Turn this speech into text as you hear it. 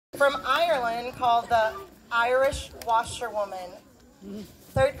from Ireland called the Irish Washerwoman.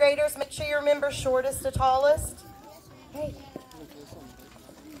 Third graders, make sure you remember shortest to tallest. Hey.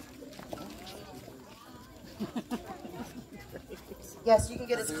 Yes, you can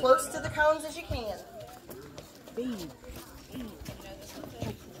get as close to the cones as you can.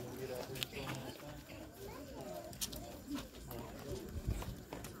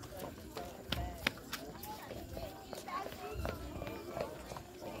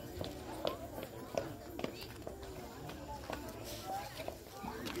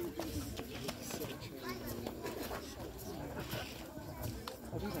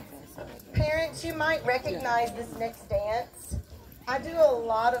 Parents, you might recognize this next dance. I do a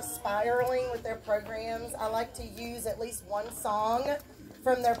lot of spiraling with their programs. I like to use at least one song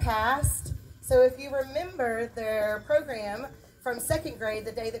from their past. So if you remember their program from second grade,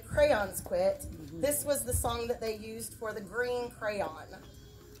 the day the crayons quit, this was the song that they used for the green crayon.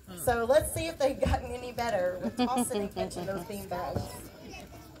 So let's see if they've gotten any better with tossing and catching those beanbags.